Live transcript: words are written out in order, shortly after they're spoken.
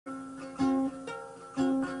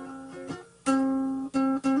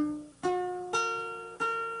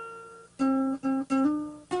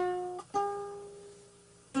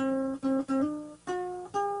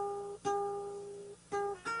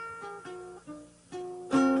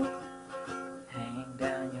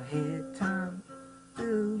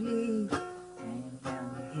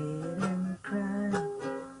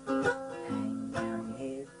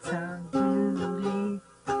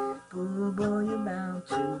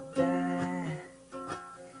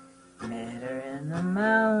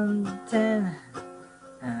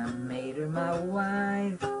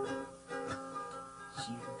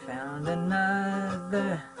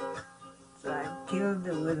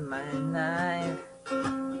alive.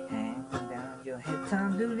 Hang down your head,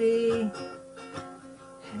 Tom Doolay.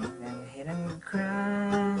 Hang down your head and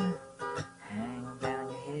cry. Hang down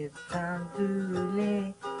your head, Tom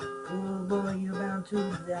Doolay. Poor boy, you're bound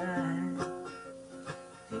to die.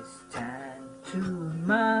 This time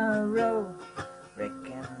tomorrow,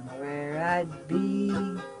 reckon where I'd be.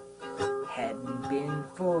 Hadn't been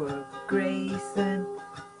for grace and